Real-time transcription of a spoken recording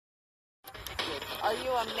Are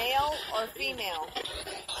you a male or female?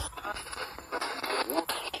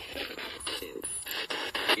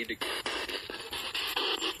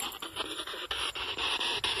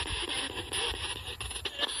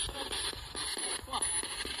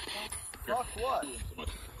 Fuck what?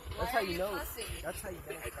 That's how you know. Fussing? That's how you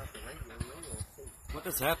know it's not the radio. What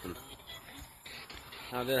just happened?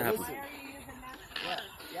 How did it happen? Why are you using that?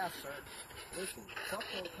 Yeah, sir. Listen, fuck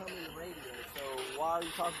don't come in the radio, so why are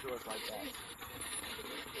you talking to us like that?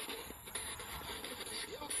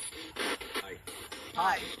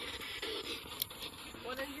 Hi.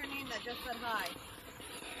 What is your name that just said hi?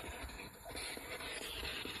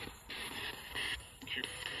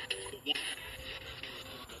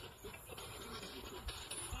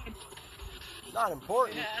 It's not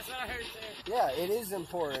important. Yeah, that's what I heard too. Yeah, it is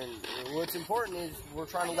important. What's important is we're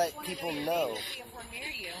trying to let people know. See if we're near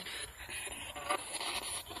you.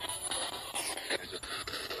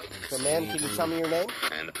 So, ma'am, can you tell me your name?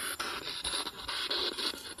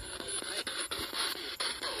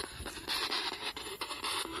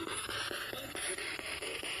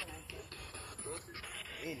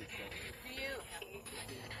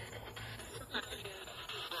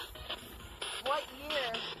 What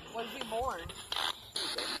year was you born?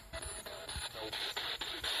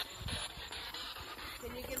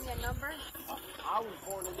 Can you give me a number? I was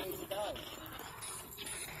born in 89.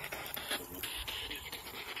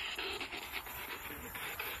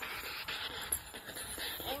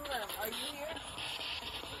 Ingram, are you here?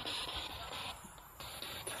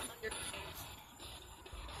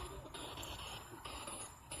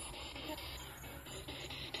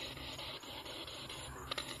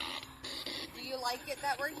 Do you like it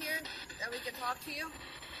that we're here? That we can talk to you?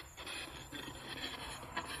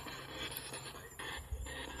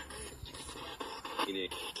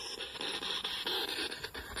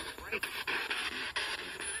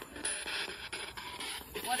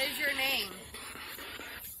 What is your name?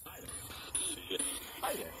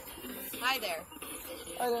 Hi there. Hi there.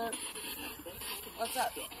 Hi there. What's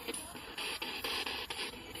up? Do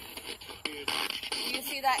you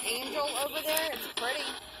see that angel over there? It's pretty.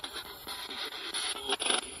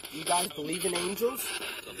 You guys believe in angels?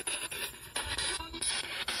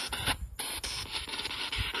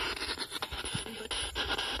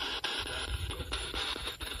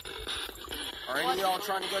 Are any of y'all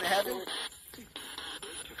trying to go to heaven?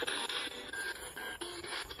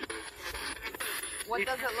 What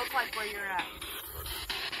does it look like where you're at?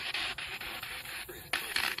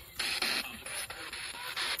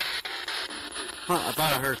 Huh, I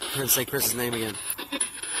thought I heard Chris say Chris's name again.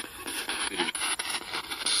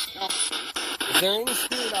 Is there any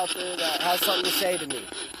spirit out there that has something to say to me?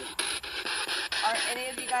 Are any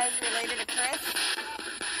of you guys related to Chris?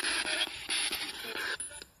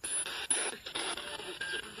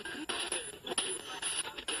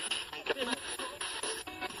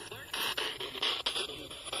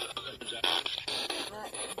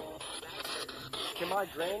 Can my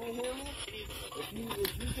granny hear me? If you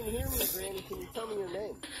can hear me, Granny, can you tell me your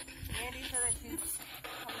name? Andy said that she's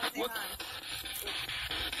coming to say hi.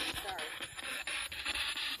 Sorry.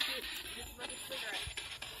 Just smoke a cigarette.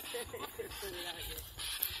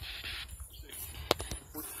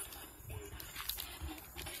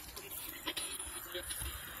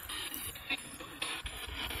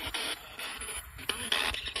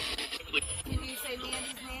 Can you say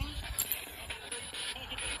Mandy's name?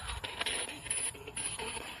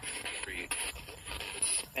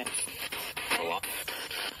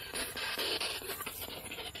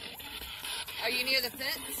 Are you near the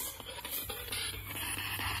fence?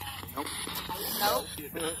 Nope. Nope.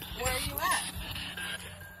 Where are you at?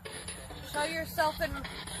 Show yourself in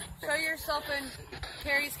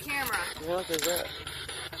Carrie's camera. What is that?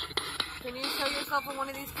 Can you show yourself in one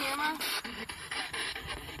of these cameras?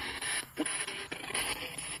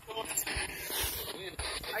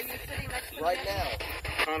 Are you sitting next to Right Mandy?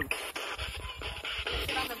 now.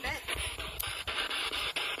 Sit on the bench.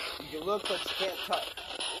 You can look, but you can't touch.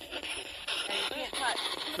 And you can't touch.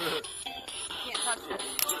 You can't touch it.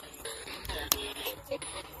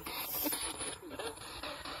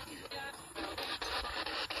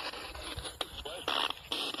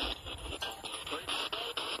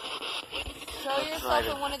 Show yourself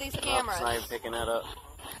in one of these cameras. It's not even picking that up.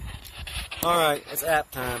 Alright, it's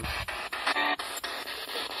app time. Better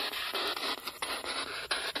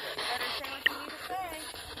say what you need to say.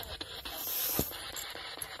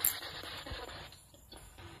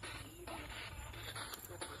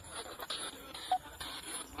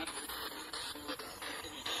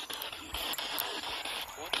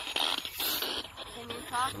 Can you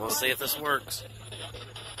talk? We'll see if this works.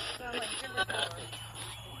 Sound like Jimmy Fallon.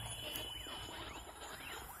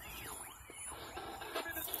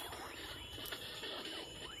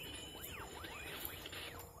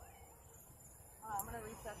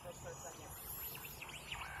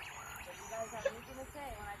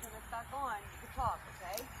 talk,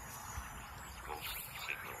 okay?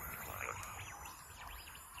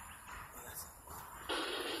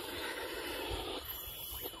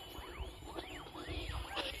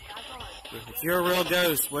 If you're a real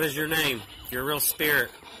ghost, what is your name? If you're a real spirit,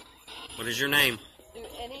 what is your name? Do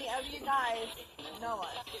any of you guys know us?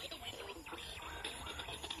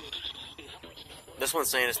 This one's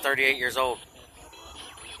saying it's 38 years old.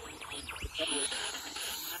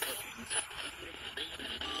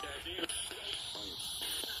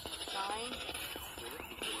 Fine.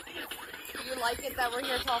 Do you like it that we're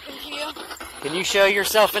here talking to you? Can you show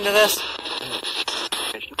yourself into this?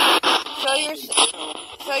 Show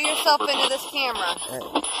yourself into this camera.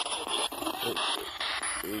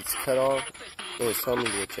 It's cut off. It's telling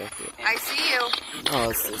me to check it. I see you. Oh,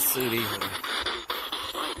 it's the CD.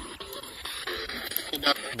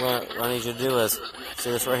 What I need you to do is,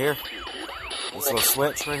 see this right here? This little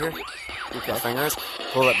switch right here? Okay. Fingers.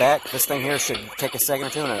 Pull it back. This thing here should take a second or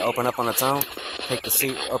two and it'll open up on its own. Take the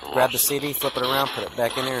CD, grab the CD, flip it around, put it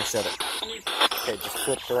back in there and shut it. Okay, just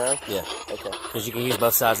flip it around? Yeah. Okay. Because you can use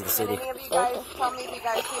both sides of the CD. Any of you guys tell me if you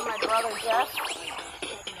guys see my brother Jeff?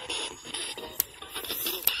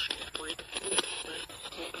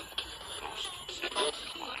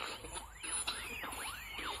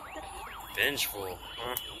 Vengeful,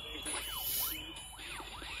 huh?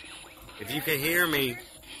 If you could hear me,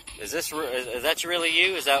 is that really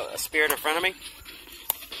you? Is that a spirit in front of me?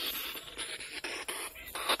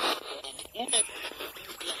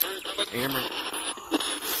 Amber.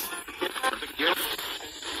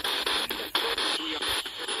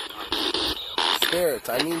 Spirits,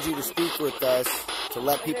 I need you to speak with us to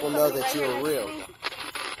let people know that you are real.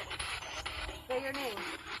 Say your name.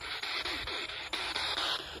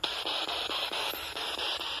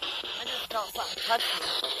 I just felt something touch me.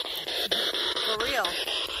 For real.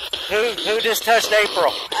 Who just touched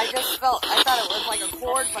April? I thought it was like a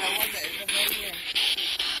cord, but I wasn't. It was right here.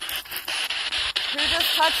 Who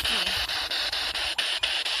just touched me?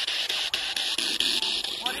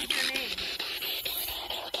 What is your name?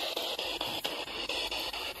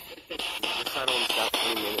 This side only's got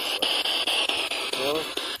 3 minutes left. Really?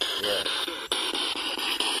 Yeah.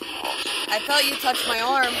 I felt you touch my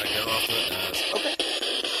arm. Okay.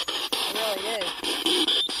 It really did.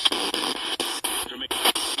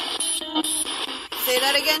 Say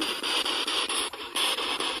that again?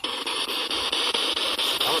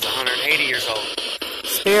 I was 180 years old.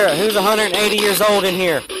 Spirit, who's 180 years old in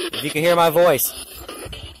here? If you can hear my voice.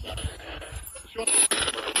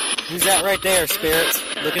 Who's that right there, spirits?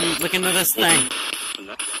 Look into this thing.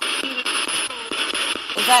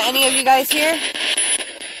 Is that any of you guys here?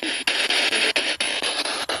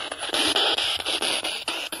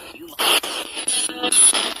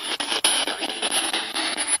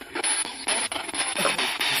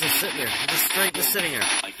 He's just sitting there. He's just sitting there.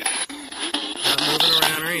 Not moving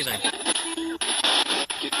around or anything.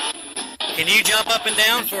 Can you jump up and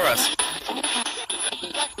down for us?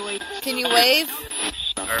 Can you wave?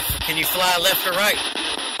 Or can you fly left or right?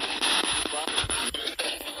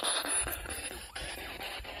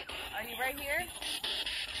 Are you right here?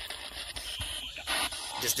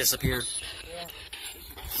 Just disappeared. Yeah.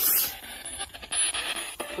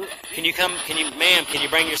 Ma'am, can you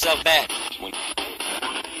bring yourself back?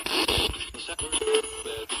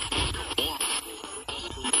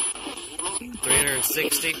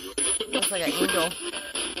 $360. Looks like an angel.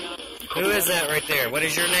 Who is that right there? What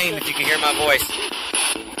is your name if you can hear my voice?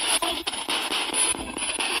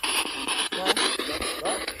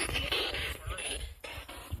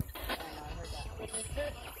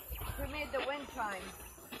 Who made the wind chime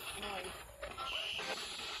noise?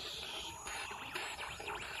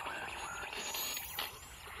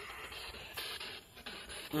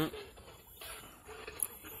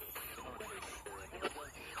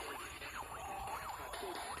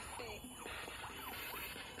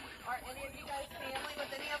 Are any of you guys family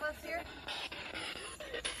with any of us here?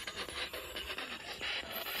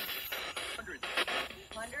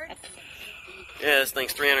 100? Yeah, this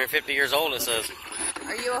thing's 350 years old, it says.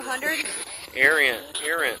 Are you 100?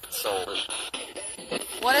 Errant soul.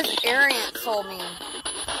 What does arrant soul mean?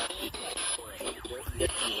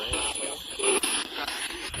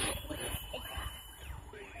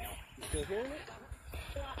 Still hearing it?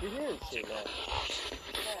 You're hearing shit now.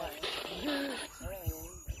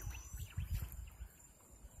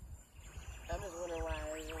 I'm just wondering why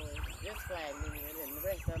there's only this flag moving and the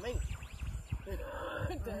rest of me.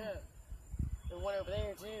 What the hell? There's one over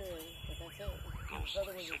there too, but that's it. The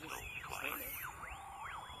other ones are just standing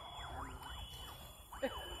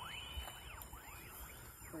there.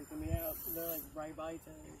 Freaking me out. They're like right by each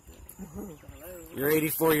other. You're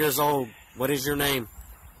 84 years old. What is your name?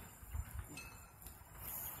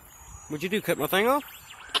 What'd you do? Cut my thing off?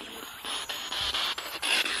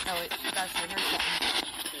 Oh, wait, gosh, I heard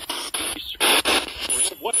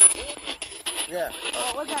something. What? Yeah.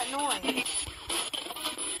 What was that noise?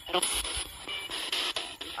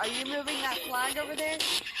 Are you moving that flag over there?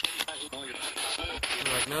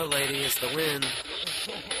 I'm like, no, lady, it's the wind.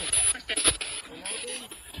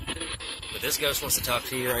 But this ghost wants to talk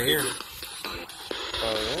to you right here.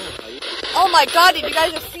 Oh, yeah. Oh my god, did you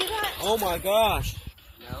guys just see that? Oh my gosh.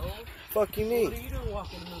 No. Fuck you need. What are you doing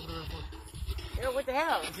walking over there for? Yeah, what the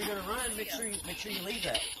hell? If you're gonna run, make sure you leave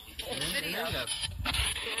that. Video.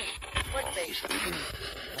 Clickbait.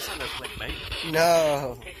 That's not no clickbait.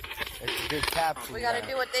 No. It's a good caption. We gotta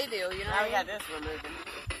do what they do, you know? Now we got this one moving.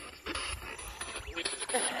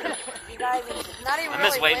 You guys, it's not even I'm really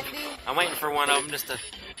just waiting. windy. I'm waiting for one of them just to.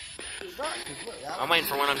 I'm waiting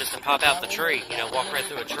for one of them just to pop out the tree. You know, walk right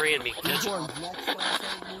through a tree and be. That's what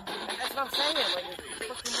I'm saying. Like, it's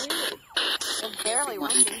fucking weird. It's barely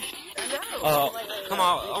windy. Come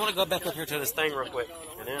on, I want to go back up here to this thing real quick,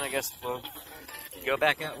 and then I guess we'll go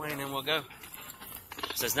back that way, and then we'll go.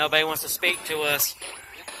 Says nobody wants to speak to us.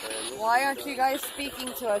 Why aren't you guys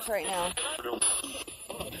speaking to us right now?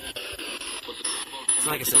 It's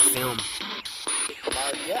like I said, film.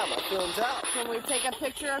 Yeah, my film's out. Can we take a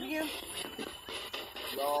picture of you?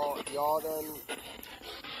 Y'all done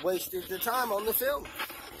wasted your time on the film.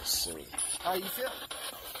 Let's see. How you feel?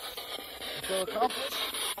 You feel accomplished?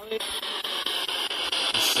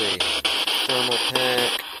 Let's see. Thermal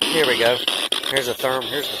pack. Here we go. Here's the thermal.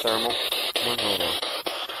 Hold on.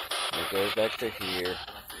 It goes back to here.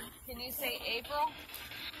 Can you say April?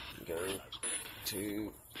 Go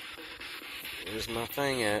to. Where's my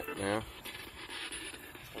thing at now?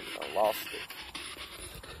 I lost it.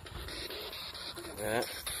 That.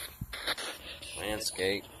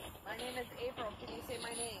 Landscape. My name is April. Can you say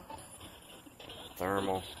my name?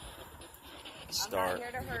 Thermal. I'm Start. not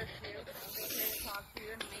here to hurt you. I'm just here to talk to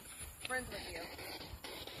you and make friends with you.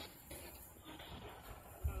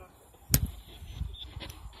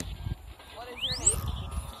 What is your name?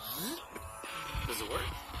 Does it work?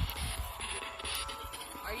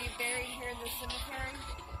 Are you buried here in the cemetery?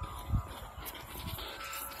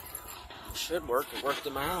 It should work. It worked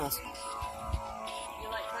in my house. You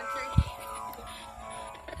like country?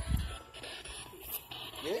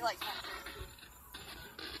 Yeah. You like country?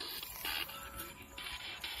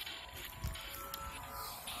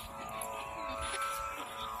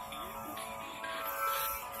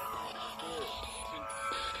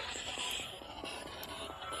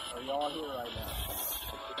 Are y'all here right now?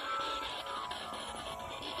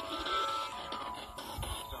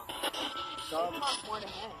 Talk more to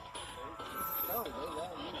men. No, they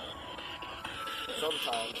let me.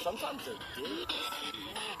 Sometimes they do.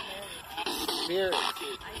 Spirit.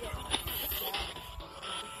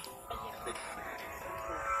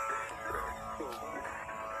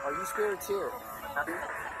 Are you spirits here?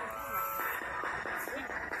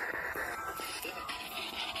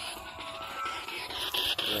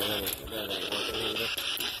 Yeah, that ain't working either.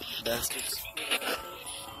 Bastards.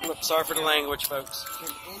 Look, sorry for the language, folks. Can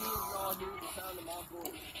any of y'all hear the sound of my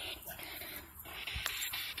voice?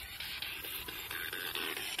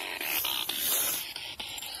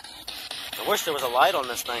 I wish there was a light on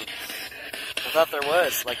this thing. I thought there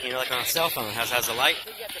was. Like, you know, like on a cell phone, it has a light.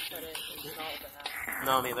 We get to put it in all the house.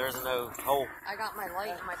 No, I mean, there's no hole. I got my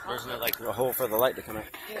light in my pocket. There's no, like, a hole for the light to come out.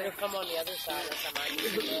 It'll come on the other side or something.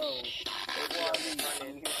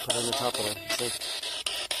 Put it on the top of it. See?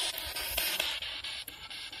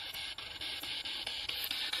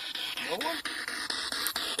 No one?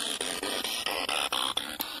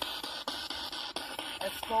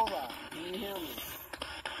 Escola, can you hear me?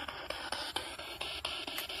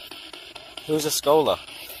 Who's a Scola?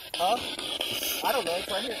 Huh? I don't know, it's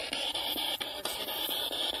right here.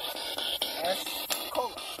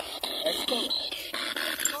 Escola.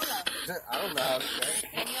 I don't know how to say it.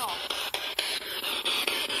 Daniel.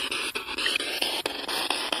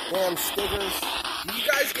 Damn stickers. Do you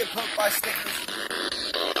guys get poked by stickers?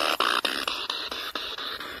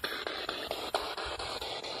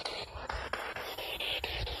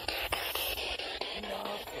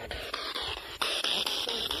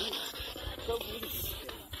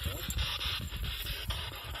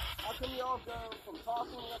 How come y'all go from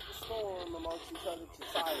talking up the storm amongst each other to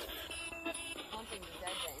silence? I don't think the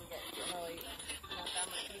dead didn't get really not that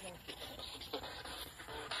much either.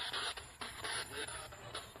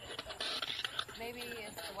 Maybe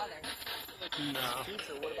it's the weather. No.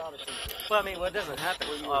 Teacher, what about a teacher? Well, I mean, well, it doesn't happen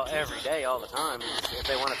every day, all the time. If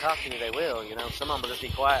they want to talk to you, they will, you know. Some of them will just be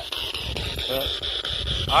quiet. But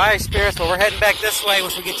Alright, Spirits, well, we're heading back this way.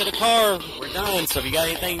 Once we get to the car, we're done. So if you got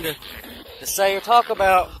anything to say or talk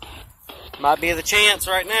about, might be the chance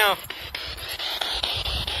right now.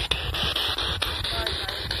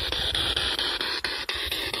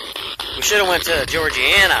 We should have went to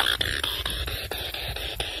Georgiana.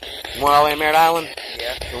 The one all the way to Merritt Island?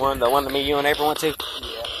 Yeah. The one that me, you, and April went to? Yeah.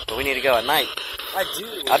 But we need to go at night. I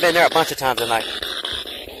do. I've been there a bunch of times at night.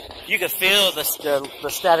 You can feel the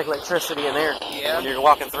static electricity in there when you're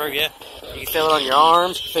walking through, yeah. You can feel it on your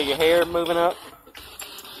arms, feel your hair moving up.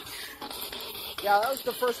 Yeah, that was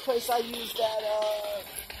the first place I used that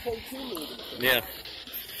K2 meeting. Yeah.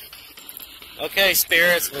 Okay,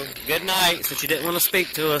 Spirits, well, good night, since you didn't want to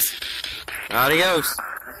speak to us. Adios.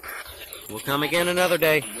 We'll come again another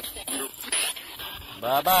day.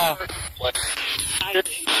 Bye-bye. Hey,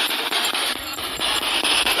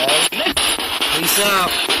 peace out.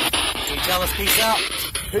 Can you tell us peace out?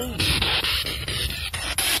 Peace.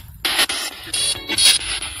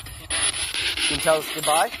 Can you tell us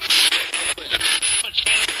goodbye?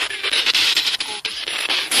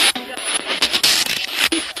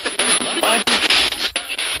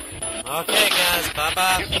 Okay, guys.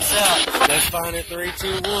 Bye-bye. Peace out. Go find it. 3,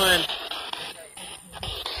 2, 1.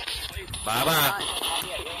 Bye-bye.